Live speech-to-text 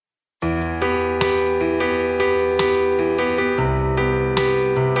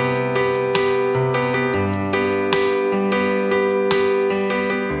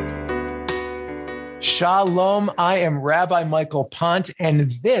Shalom, I am Rabbi Michael Pont,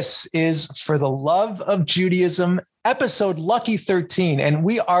 and this is For the Love of Judaism, episode Lucky 13. And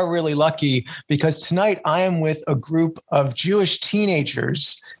we are really lucky because tonight I am with a group of Jewish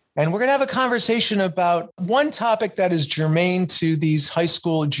teenagers, and we're going to have a conversation about one topic that is germane to these high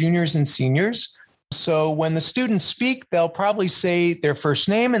school juniors and seniors. So when the students speak, they'll probably say their first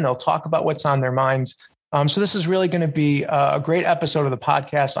name and they'll talk about what's on their mind. So this is really going to be a great episode of the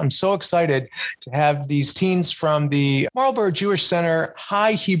podcast. I'm so excited to have these teens from the Marlborough Jewish Center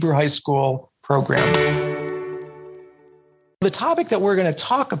High Hebrew High School program. The topic that we're going to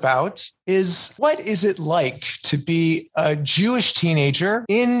talk about is, what is it like to be a Jewish teenager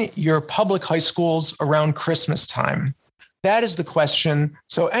in your public high schools around Christmas time? That is the question.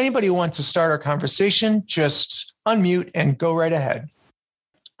 So anybody who wants to start our conversation, just unmute and go right ahead.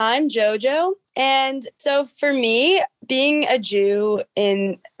 I'm JoJo. And so for me, being a Jew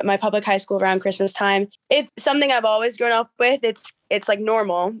in my public high school around Christmas time, it's something I've always grown up with. It's like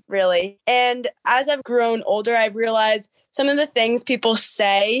normal, really. And as I've grown older, I've realized some of the things people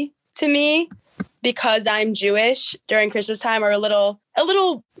say to me because I'm Jewish during Christmas time are a little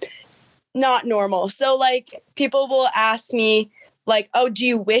not normal. So like people will ask me like, oh, do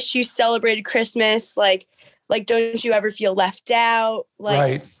you wish you celebrated Christmas? Like, don't you ever feel left out? Like,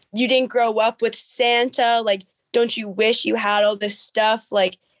 right. You didn't grow up with Santa. Like, don't you wish you had all this stuff?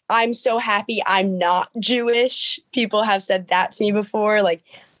 Like, I'm so happy I'm not Jewish. People have said that to me before. Like,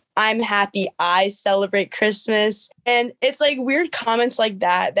 I'm happy I celebrate Christmas. And it's like weird comments like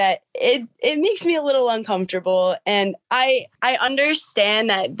that it makes me a little uncomfortable. And I understand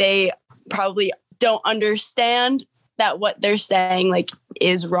that they probably don't understand that what they're saying, like,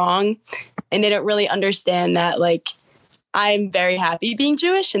 is wrong. And they don't really understand that, like, I'm very happy being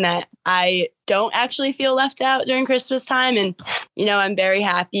Jewish and that I don't actually feel left out during Christmas time. And, you know, I'm very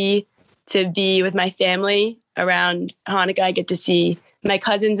happy to be with my family around Hanukkah. I get to see my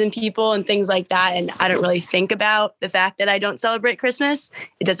cousins and people and things like that. And I don't really think about the fact that I don't celebrate Christmas.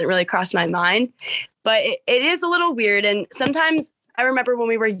 It doesn't really cross my mind. But it is a little weird. And sometimes I remember when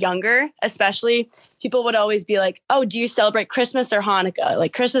we were younger, especially, people would always be like, oh, do you celebrate Christmas or Hanukkah?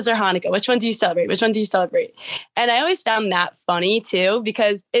 Like, Christmas or Hanukkah? Which one do you celebrate? Which one do you celebrate? And I always found that funny, too,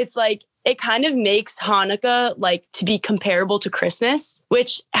 because it's like it kind of makes Hanukkah like to be comparable to Christmas,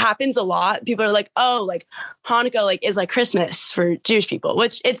 which happens a lot. People are like, oh, like Hanukkah like is like Christmas for Jewish people,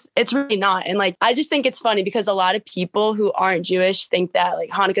 which it's really not. And like, I just think it's funny because a lot of people who aren't Jewish think that like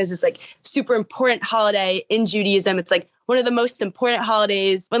Hanukkah is this like super important holiday in Judaism. It's like one of the most important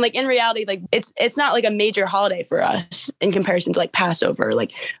holidays, when like in reality, like it's not like a major holiday for us in comparison to like Passover,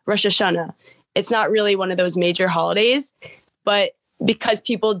 like Rosh Hashanah. It's not really one of those major holidays, but because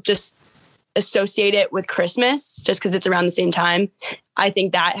people just associate it with Christmas just because it's around the same time, I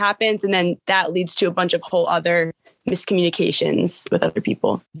think that happens. And then that leads to a bunch of whole other miscommunications with other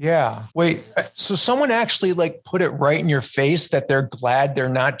people. Yeah. Wait, so someone actually like put it right in your face that they're glad they're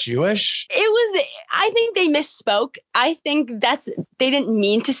not Jewish? I think they misspoke. I think they didn't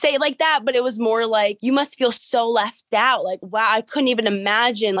mean to say it like that, but it was more like, you must feel so left out. Like, wow, I couldn't even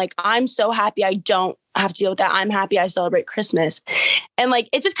imagine. Like, I'm so happy I don't have to deal with that. I'm happy I celebrate Christmas. And like,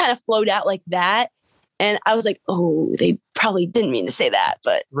 it just kind of flowed out like that. And I was like, oh, they probably didn't mean to say that.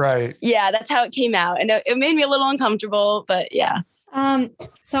 But right. Yeah, that's how it came out. And it made me a little uncomfortable, but yeah.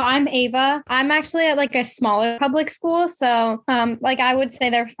 So I'm Ava. I'm actually at like a smaller public school. So, like I would say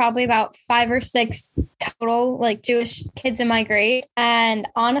there's probably about 5 or 6 total like Jewish kids in my grade. And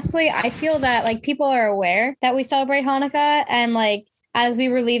honestly, I feel that like people are aware that we celebrate Hanukkah. And like, as we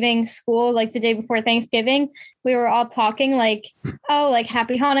were leaving school, like the day before Thanksgiving, we were all talking like, oh, like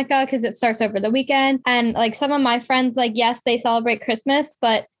happy Hanukkah, because it starts over the weekend. And like some of my friends, like, yes, they celebrate Christmas,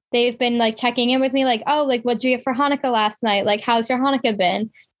 but they've been like checking in with me like, oh, like what'd you get for Hanukkah last night? Like, how's your Hanukkah been?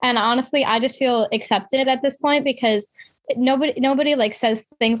 And honestly, I just feel accepted at this point because nobody like says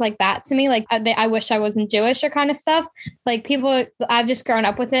things like that to me. Like I wish I wasn't Jewish or kind of stuff. Like people, I've just grown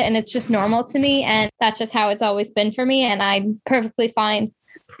up with it and it's just normal to me. And that's just how it's always been for me. And I'm perfectly fine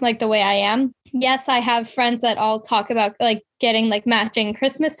like the way I am. Yes, I have friends that all talk about like getting like matching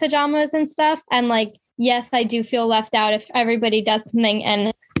Christmas pajamas and stuff. And like, yes, I do feel left out if everybody does something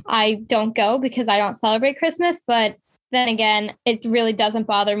and I don't go because I don't celebrate Christmas. But then again, it really doesn't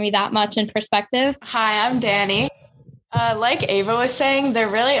bother me that much in perspective. Hi, I'm Danny. Like Ava was saying, there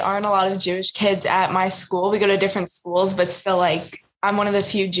really aren't a lot of Jewish kids at my school. We go to different schools, but still, like, I'm one of the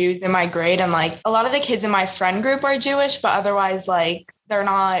few Jews in my grade. And, like, a lot of the kids in my friend group are Jewish, but otherwise, like, they're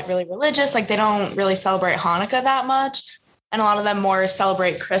not really religious. Like, they don't really celebrate Hanukkah that much. and a lot of them more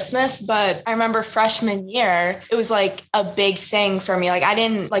celebrate Christmas. But I remember freshman year, it was like a big thing for me. Like I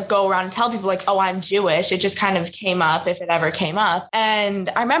didn't like go around and tell people like, oh, I'm Jewish. It just kind of came up if it ever came up. And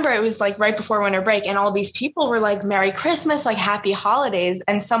I remember it was like right before winter break and all these people were like, Merry Christmas, like happy holidays.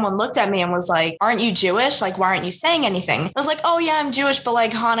 And someone looked at me and was like, aren't you Jewish? Like, why aren't you saying anything? I was like, oh yeah, I'm Jewish, but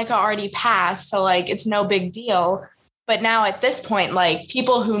like Hanukkah already passed. So like, it's no big deal. But now at this point, like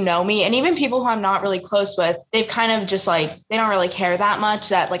people who know me and even people who I'm not really close with, they've kind of just like, they don't really care that much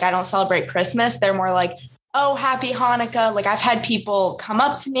that like I don't celebrate Christmas. They're more like, oh, happy Hanukkah. Like I've had people come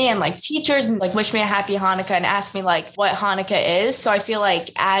up to me and like teachers and like wish me a happy Hanukkah and ask me like what Hanukkah is. So I feel like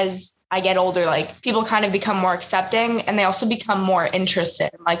as I get older, like people kind of become more accepting and they also become more interested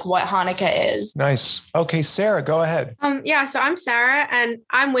in like what Hanukkah is. Nice. Okay, Sarah, go ahead. Yeah, so I'm Sarah and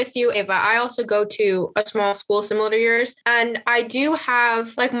I'm with you, Ava. I also go to a small school similar to yours. And I do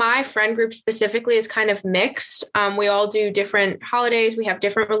have like my friend group specifically is kind of mixed. We all do different holidays. We have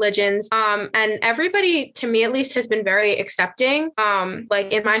different religions. And everybody, to me at least, has been very accepting.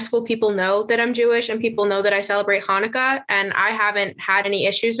 Like in my school, people know that I'm Jewish and people know that I celebrate Hanukkah. And I haven't had any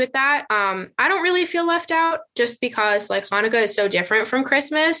issues with that. I don't really feel left out just because like Hanukkah is so different from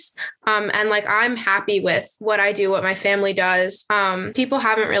Christmas. And like, I'm happy with what I do, what my family does. People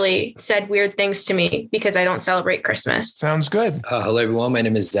haven't really said weird things to me because I don't celebrate Christmas. Sounds good. Hello, everyone. My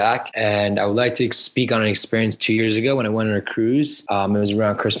name is Zach, and I would like to speak on an experience 2 years ago when I went on a cruise. It was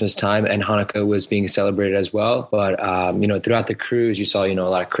around Christmas time and Hanukkah was being celebrated as well. But, throughout the cruise, you saw, a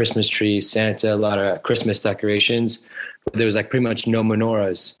lot of Christmas trees, Santa, a lot of Christmas decorations. There was like pretty much no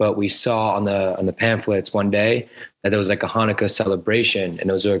menorahs, but we saw on the pamphlets one day that there was like a Hanukkah celebration, and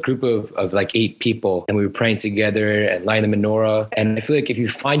it was a group of like 8 people, and we were praying together and lighting the menorah. And I feel like if you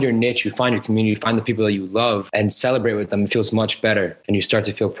find your niche, you find your community, you find the people that you love and celebrate with them, it feels much better, and you start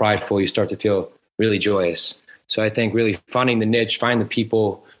to feel prideful, you start to feel really joyous. So I think really finding the niche, finding the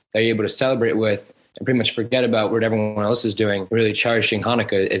people that you're able to celebrate with, and pretty much forget about what everyone else is doing. Really cherishing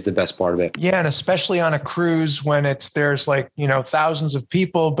Hanukkah is the best part of it. Yeah. And especially on a cruise when there's like, thousands of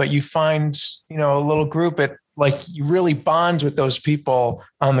people, but you find, a little group like you really bond with those people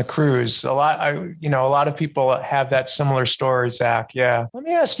on the cruise. A lot of people have that similar story, Zach. Yeah. Let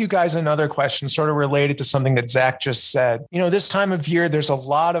me ask you guys another question sort of related to something that Zach just said. This time of year, there's a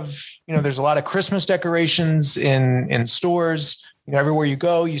lot of Christmas decorations in stores. Everywhere you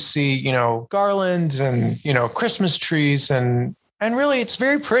go, you see, garlands and, Christmas trees and really it's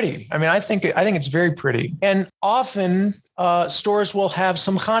very pretty. I mean, I think it's very pretty. And often stores will have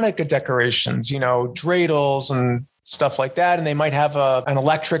some Hanukkah decorations, dreidels and stuff like that. And they might have an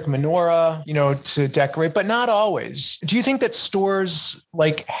electric menorah, to decorate, but not always. Do you think that stores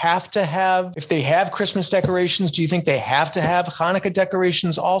have to have, if they have Christmas decorations, do you think they have to have Hanukkah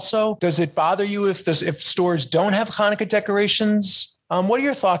decorations also? Does it bother you if stores don't have Hanukkah decorations? What are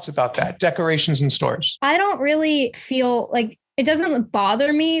your thoughts about that? Decorations in stores? I don't really feel like it doesn't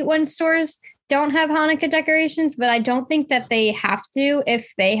bother me when stores don't have Hanukkah decorations, but I don't think that they have to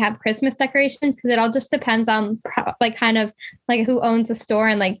if they have Christmas decorations, because it all just depends on who owns the store,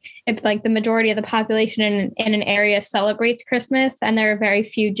 and if the majority of the population in an area celebrates Christmas and there are very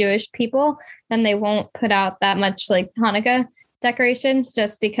few Jewish people, then they won't put out that much Hanukkah decorations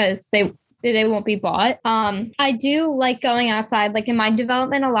just because they won't be bought. I do like going outside. In my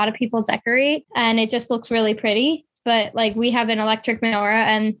development, a lot of people decorate and it just looks really pretty. But we have an electric menorah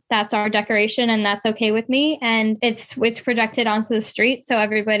and that's our decoration and that's okay with me. And it's projected onto the street so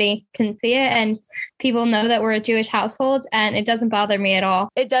everybody can see it and people know that we're a Jewish household, and it doesn't bother me at all.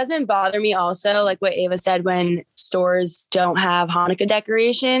 It doesn't bother me also, like what Ava said, when stores don't have Hanukkah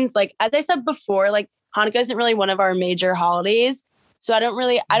decorations. As I said before, Hanukkah isn't really one of our major holidays. So I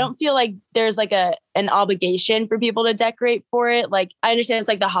don't feel like there's an obligation for people to decorate for it. I understand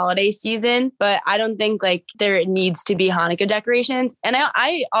it's the holiday season, but I don't think there needs to be Hanukkah decorations. And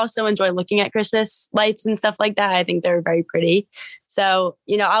I also enjoy looking at Christmas lights and stuff like that. I think they're very pretty. So,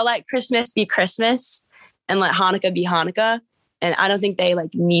 I'll let Christmas be Christmas and let Hanukkah be Hanukkah. And I don't think they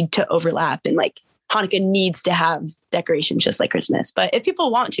need to overlap and Hanukkah needs to have decorations just like Christmas. But if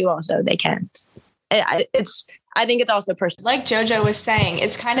people want to also, they can. I think it's also personal. Like JoJo was saying,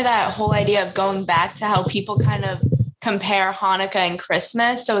 it's kind of that whole idea of going back to how people kind of compare Hanukkah and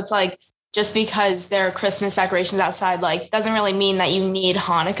Christmas. So it's just because there are Christmas decorations outside, doesn't really mean that you need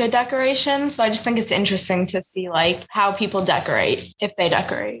Hanukkah decorations. So I just think it's interesting to see how people decorate, if they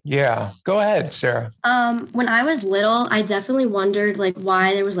decorate. Yeah. Go ahead, Sarah. When I was little, I definitely wondered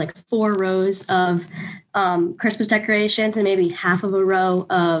why there was 4 rows of Christmas decorations and maybe half of a row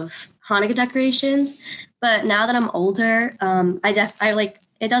of Hanukkah decorations. But now that I'm older,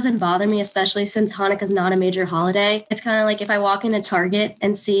 it doesn't bother me, especially since Hanukkah is not a major holiday. It's kind of like if I walk into Target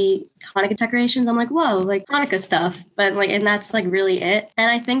and see Hanukkah decorations, I'm like, whoa, like Hanukkah stuff. But like, and that's like really it.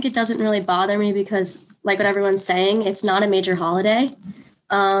 And I think it doesn't really bother me because like what everyone's saying, it's not a major holiday.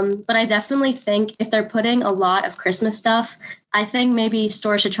 But I definitely think if they're putting a lot of Christmas stuff, I think maybe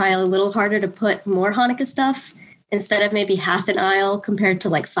stores should try a little harder to put more Hanukkah stuff instead of maybe half an aisle compared to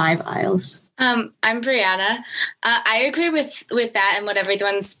like 5 aisles. I'm Brianna. I agree with that and what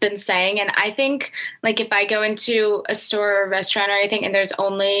everyone's been saying. And I think like if I go into a store or restaurant or anything and there's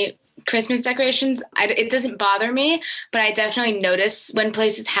only Christmas decorations, it doesn't bother me, but I definitely notice when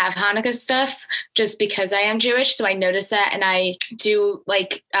places have Hanukkah stuff just because I am Jewish. So I notice that and I do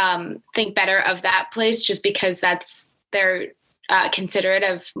like think better of that place just because they're considerate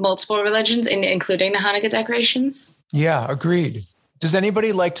of multiple religions, including the Hanukkah decorations. Yeah, agreed. Does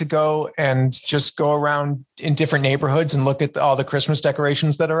anybody like to go and just go around in different neighborhoods and look at all the Christmas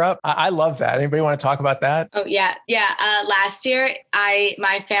decorations that are up? I love that. Anybody want to talk about that? Oh, yeah. Yeah. Last year,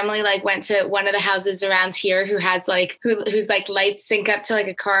 my family like went to one of the houses around here who has like, whose like lights sync up to like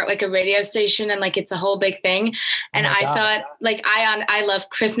a car, like a radio station. And like, it's a whole big thing. And I thought like, I love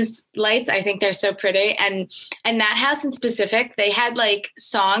Christmas lights. I think they're so pretty. And that house in specific, they had like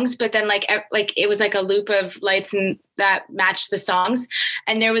songs, but then like it was like a loop of lights and that matched the songs.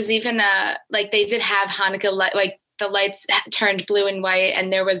 And there was even like they did have Hanukkah like the lights turned blue and white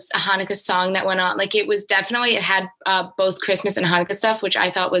and there was a Hanukkah song that went on. Like it had both Christmas and Hanukkah stuff, which I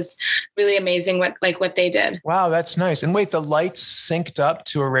thought was really amazing what they did. Wow, that's nice. And wait, the lights synced up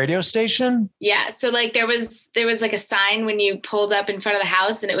to a radio station? Yeah. So like there was like a sign when you pulled up in front of the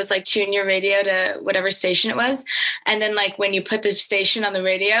house and it was like tune your radio to whatever station it was. And then like when you put the station on the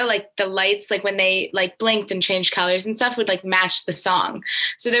radio, like the lights, like when they like blinked and changed colors and stuff would like match the song.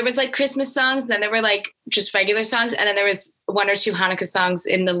 So there was like Christmas songs, and then there were like just regular songs. And then there was 1 or 2 Hanukkah songs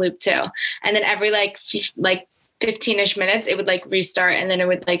in the loop too. And then every like 15-ish minutes, it would like restart and then it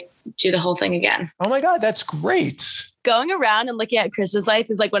would like do the whole thing again. Oh my God, that's great. Going around and looking at Christmas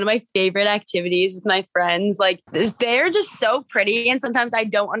lights is like one of my favorite activities with my friends. Like they're just so pretty. And sometimes I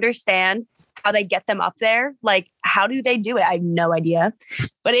don't understand how they get them up there. Like, how do they do it? I have no idea,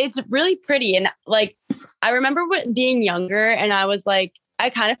 but it's really pretty. And like, I remember being younger and I was like, I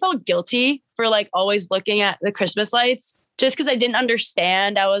kind of felt guilty for like always looking at the Christmas lights just because I didn't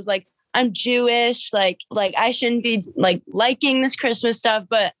understand. I was like, I'm Jewish, like I shouldn't be like liking this Christmas stuff.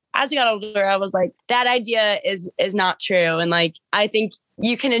 But as I got older, I was like, that idea is not true. And like, I think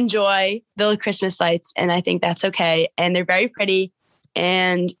you can enjoy the Christmas lights and I think that's okay. And they're very pretty.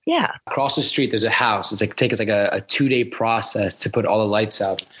 And yeah. Across the street, there's a house. It's like, take us like a 2-day process to put all the lights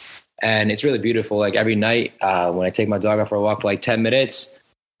out. And it's really beautiful. Like every night when I take my dog out for a walk for like 10 minutes,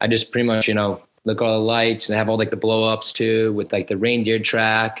 I just pretty much, look at all the lights and I have all like the blow ups too with like the reindeer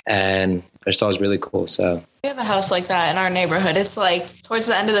track. And I just thought it was really cool. So we have a house like that in our neighborhood. It's like towards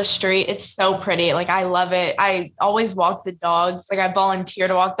the end of the street. It's so pretty. Like I love it. I always walk the dogs. Like I volunteer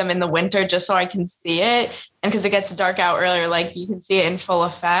to walk them in the winter just so I can see it. And because it gets dark out earlier, like you can see it in full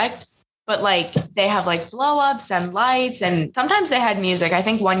effect. But like they have like blow ups and lights and sometimes they had music. I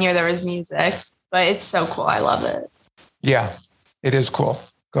think one year there was music, but it's so cool. I love it. Yeah, it is cool.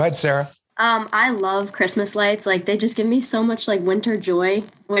 Go ahead, Sarah. I love Christmas lights. Like they just give me so much like winter joy,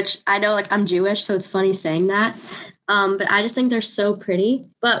 which I know like I'm Jewish, so it's funny saying that. But I just think they're so pretty.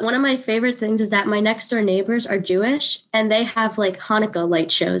 But one of my favorite things is that my next door neighbors are Jewish and they have like Hanukkah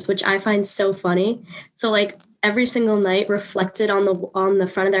light shows, which I find so funny. So like every single night reflected on the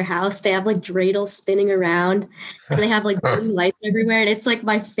front of their house, they have like dreidels spinning around and they have like blue lights everywhere. And it's like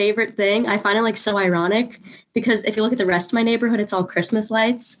my favorite thing. I find it like so ironic because if you look at the rest of my neighborhood, it's all Christmas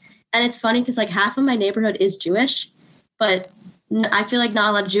lights. And it's funny because like half of my neighborhood is Jewish, but I feel like not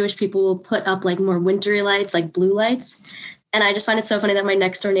a lot of Jewish people will put up like more wintry lights, like blue lights. And I just find it so funny that my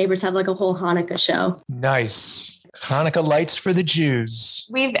next door neighbors have like a whole Hanukkah show. Nice. Hanukkah lights for the Jews.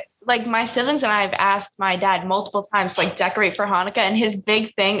 We've like my siblings and I have asked my dad multiple times to like decorate for Hanukkah. And his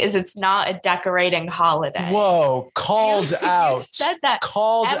big thing is it's not a decorating holiday. Whoa, called out. You said that.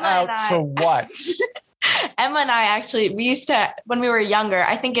 Called out for what? Emma and I actually, we used to, when we were younger,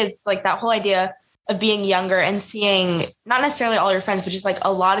 I think it's like that whole idea of being younger and seeing not necessarily all your friends, but just like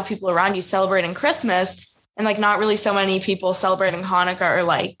a lot of people around you celebrating Christmas and like not really so many people celebrating Hanukkah or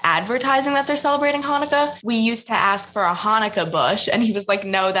like advertising that they're celebrating Hanukkah. We used to ask for a Hanukkah bush and he was like,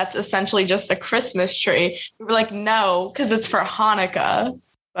 no, that's essentially just a Christmas tree. We were like, no, because it's for Hanukkah.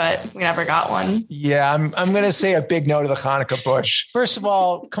 But we never got one. Yeah, I'm going to say a big no to the Hanukkah bush. First of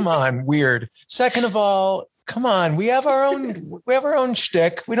all, come on, weird. Second of all, come on, we have our own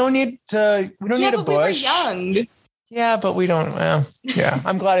shtick. We don't need a bush. We were young. Yeah, but we don't. Yeah,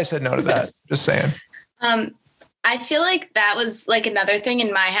 I'm glad I said no to that. Just saying. I feel like that was like another thing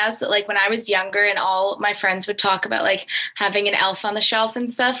in my house that like when I was younger and all my friends would talk about like having an elf on the shelf and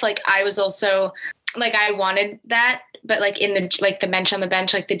stuff, like I was also like, I wanted that, but like in the, like the bench on the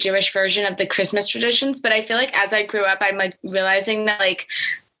bench, like the Jewish version of the Christmas traditions. But I feel like as I grew up, I'm like realizing that like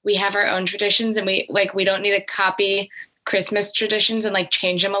we have our own traditions and we don't need to copy Christmas traditions and like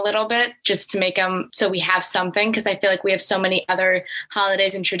change them a little bit just to make them so we have something, because I feel like we have so many other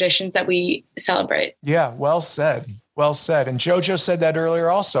holidays and traditions that we celebrate. Yeah, well said. Well said. And JoJo said that earlier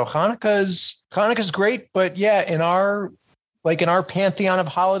also. Hanukkah's great, but yeah, in our pantheon of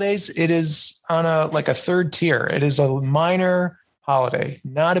holidays, it is on a third tier. It is a minor holiday,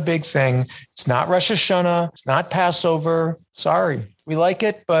 not a big thing. It's not Rosh Hashanah. It's not Passover. Sorry. We like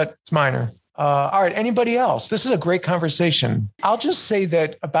it, but it's minor. All right. Anybody else? This is a great conversation. I'll just say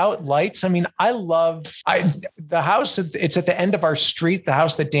that about lights. I mean, I love the house. It's at the end of our street, the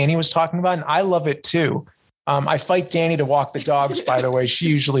house that Danny was talking about. And I love it too. I fight Danny to walk the dogs, by the way. She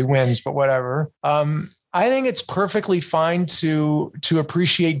usually wins, but whatever. I think it's perfectly fine to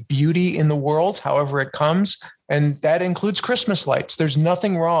appreciate beauty in the world, however it comes. And that includes Christmas lights. There's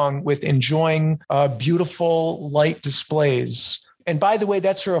nothing wrong with enjoying beautiful light displays. And by the way,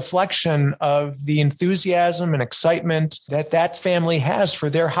 that's a reflection of the enthusiasm and excitement that family has for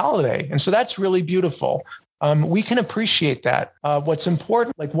their holiday. And so that's really beautiful. We can appreciate that. What's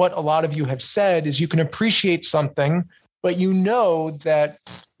important, like what a lot of you have said, is you can appreciate something, but you know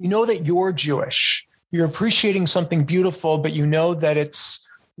that you're Jewish. You're appreciating something beautiful, but you know that it's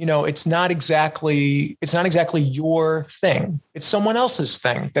not exactly your thing. It's someone else's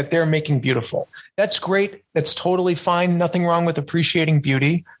thing that they're making beautiful. That's great. That's totally fine. Nothing wrong with appreciating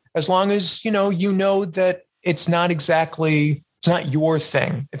beauty, as long as, you know that it's not your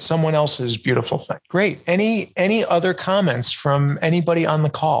thing. It's someone else's beautiful thing. Great. Any other comments from anybody on the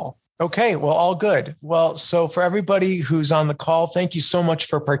call? Okay, well, all good. Well, so for everybody who's on the call, thank you so much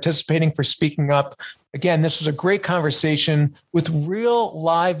for participating, for speaking up. Again, this was a great conversation with real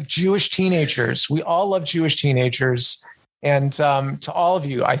live Jewish teenagers. We all love Jewish teenagers. And to all of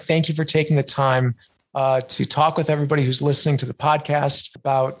you, I thank you for taking the time to talk with everybody who's listening to the podcast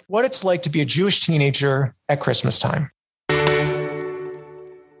about what it's like to be a Jewish teenager at Christmas time.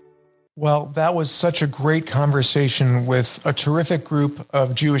 Well, that was such a great conversation with a terrific group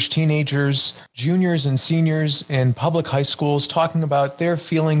of Jewish teenagers, juniors and seniors in public high schools, talking about their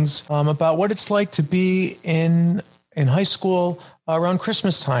feelings about what it's like to be in high school around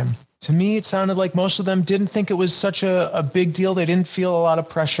Christmas time. To me, it sounded like most of them didn't think it was such a big deal. They didn't feel a lot of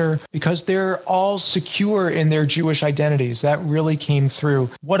pressure because they're all secure in their Jewish identities. That really came through.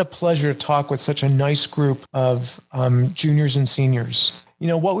 What a pleasure to talk with such a nice group of juniors and seniors.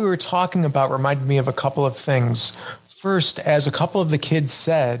 What we were talking about reminded me of a couple of things. First, as a couple of the kids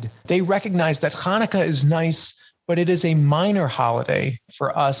said, they recognize that Hanukkah is nice, but it is a minor holiday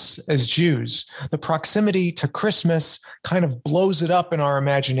for us as Jews. The proximity to Christmas kind of blows it up in our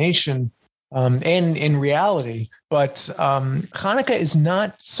imagination and in reality. But Hanukkah is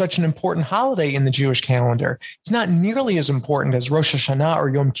not such an important holiday in the Jewish calendar. It's not nearly as important as Rosh Hashanah or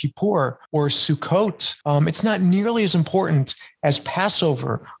Yom Kippur or Sukkot. It's not nearly as important as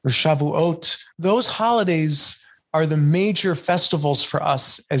Passover or Shavuot. Those holidays are the major festivals for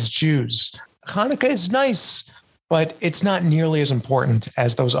us as Jews. Hanukkah is nice, but it's not nearly as important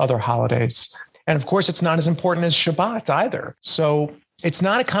as those other holidays. And of course, it's not as important as Shabbat either. So it's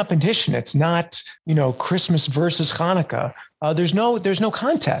not a competition. It's not, Christmas versus Hanukkah. There's no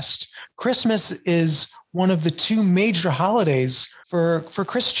contest. Christmas is one of the two major holidays for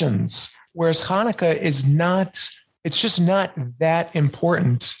Christians, whereas Hanukkah is not. It's just not that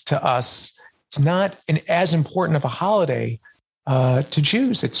important to us. It's not as important of a holiday to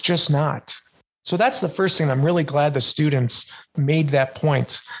Jews. It's just not. So that's the first thing. I'm really glad the students made that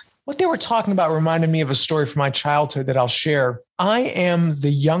point. What they were talking about reminded me of a story from my childhood that I'll share. I am the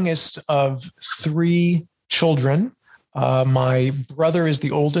youngest of three children. My brother is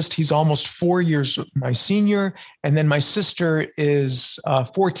the oldest. He's almost 4 years my senior. And then my sister is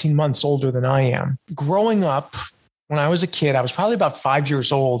 14 months older than I am. Growing up, when I was a kid, I was probably about 5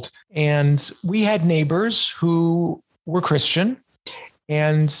 years old. And we had neighbors who were Christian.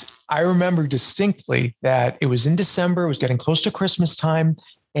 And I remember distinctly that it was in December. It was getting close to Christmas time.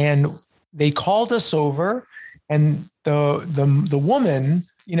 And they called us over, and the woman,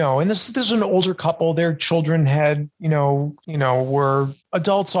 and this is an older couple. Their children had, were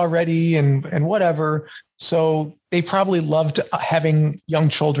adults already and whatever. So they probably loved having young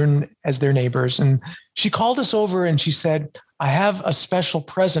children as their neighbors. And she called us over and she said, "I have a special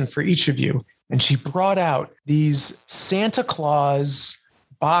present for each of you." and she brought out these Santa Claus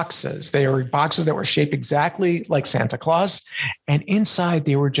boxes. They were boxes that were shaped exactly like Santa Claus. And inside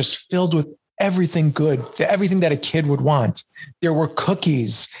they were just filled with everything good, everything that a kid would want. There were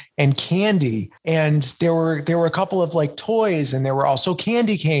cookies and candy, and there were a couple of like toys, and there were also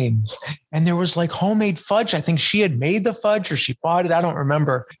candy canes, and there was like homemade fudge. I think she had made the fudge or she bought it. I don't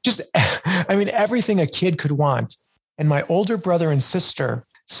remember. Just, I mean, everything a kid could want. And my older brother and sister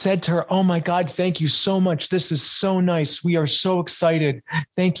said to her, "Oh my God, thank you so much. This is so nice. We are so excited.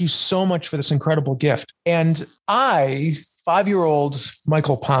 Thank you so much for this incredible gift." And I, 5-year-old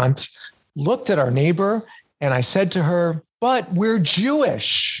Michael Pont, looked at our neighbor and I said to her, "But we're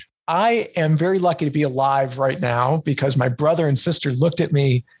Jewish." I am very lucky to be alive right now because my brother and sister looked at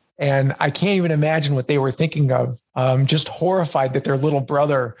me and I can't even imagine what they were thinking of. Just horrified that their little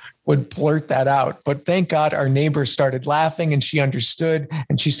brother would blurt that out. But thank God our neighbor started laughing and she understood.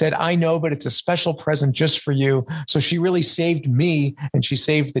 And she said, "I know, but it's a special present just for you." So she really saved me and she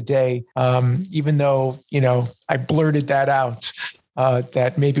saved the day, even though, I blurted that out.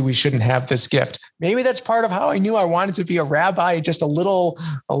 That maybe we shouldn't have this gift. Maybe that's part of how I knew I wanted to be a rabbi, just a little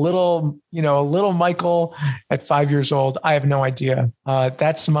Michael at 5 years old. I have no idea.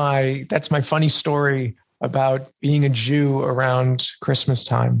 That's my funny story about being a Jew around Christmas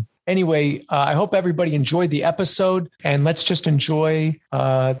time. Anyway, I hope everybody enjoyed the episode, and let's just enjoy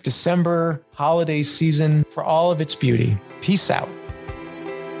December holiday season for all of its beauty. Peace out.